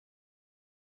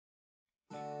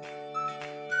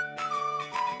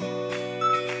We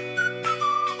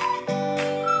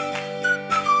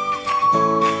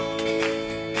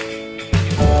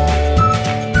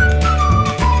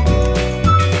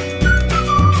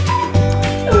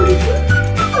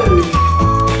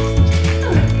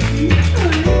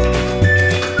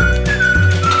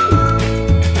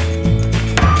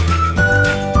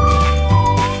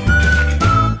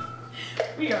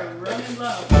are running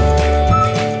low.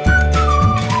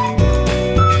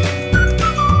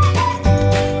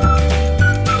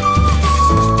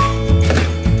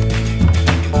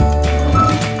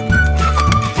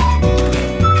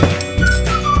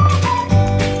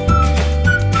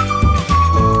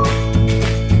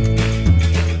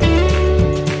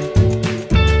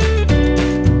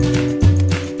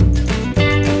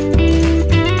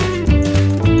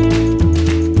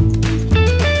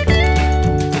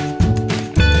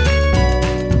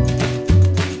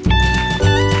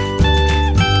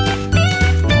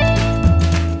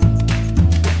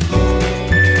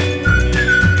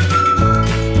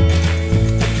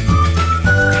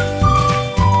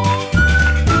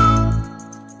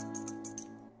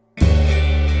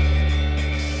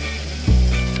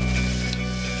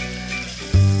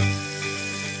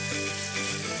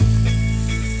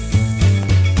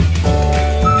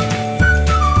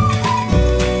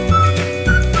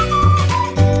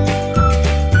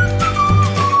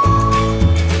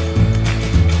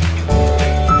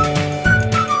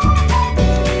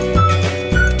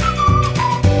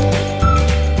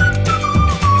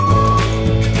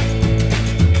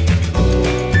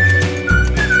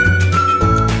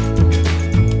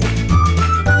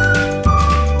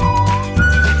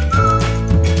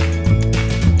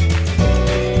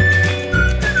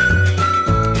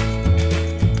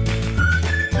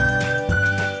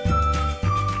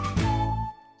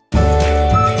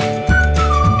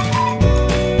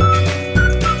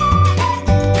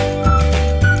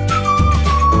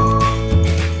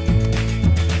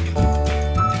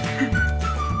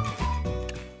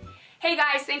 Hey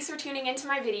guys, thanks for tuning into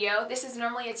my video. This is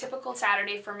normally a typical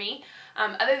Saturday for me,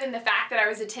 other than the fact that I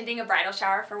was attending a bridal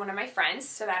shower for one of my friends,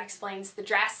 so that explains the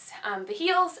dress, the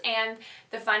heels, and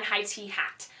the fun high tea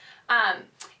hat.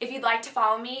 If you'd like to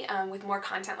follow me with more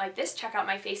content like this, check out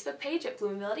my Facebook page at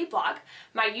Bloomability Blog,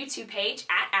 my YouTube page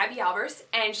at Abby Albers,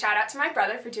 and shout out to my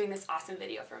brother for doing this awesome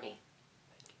video for me.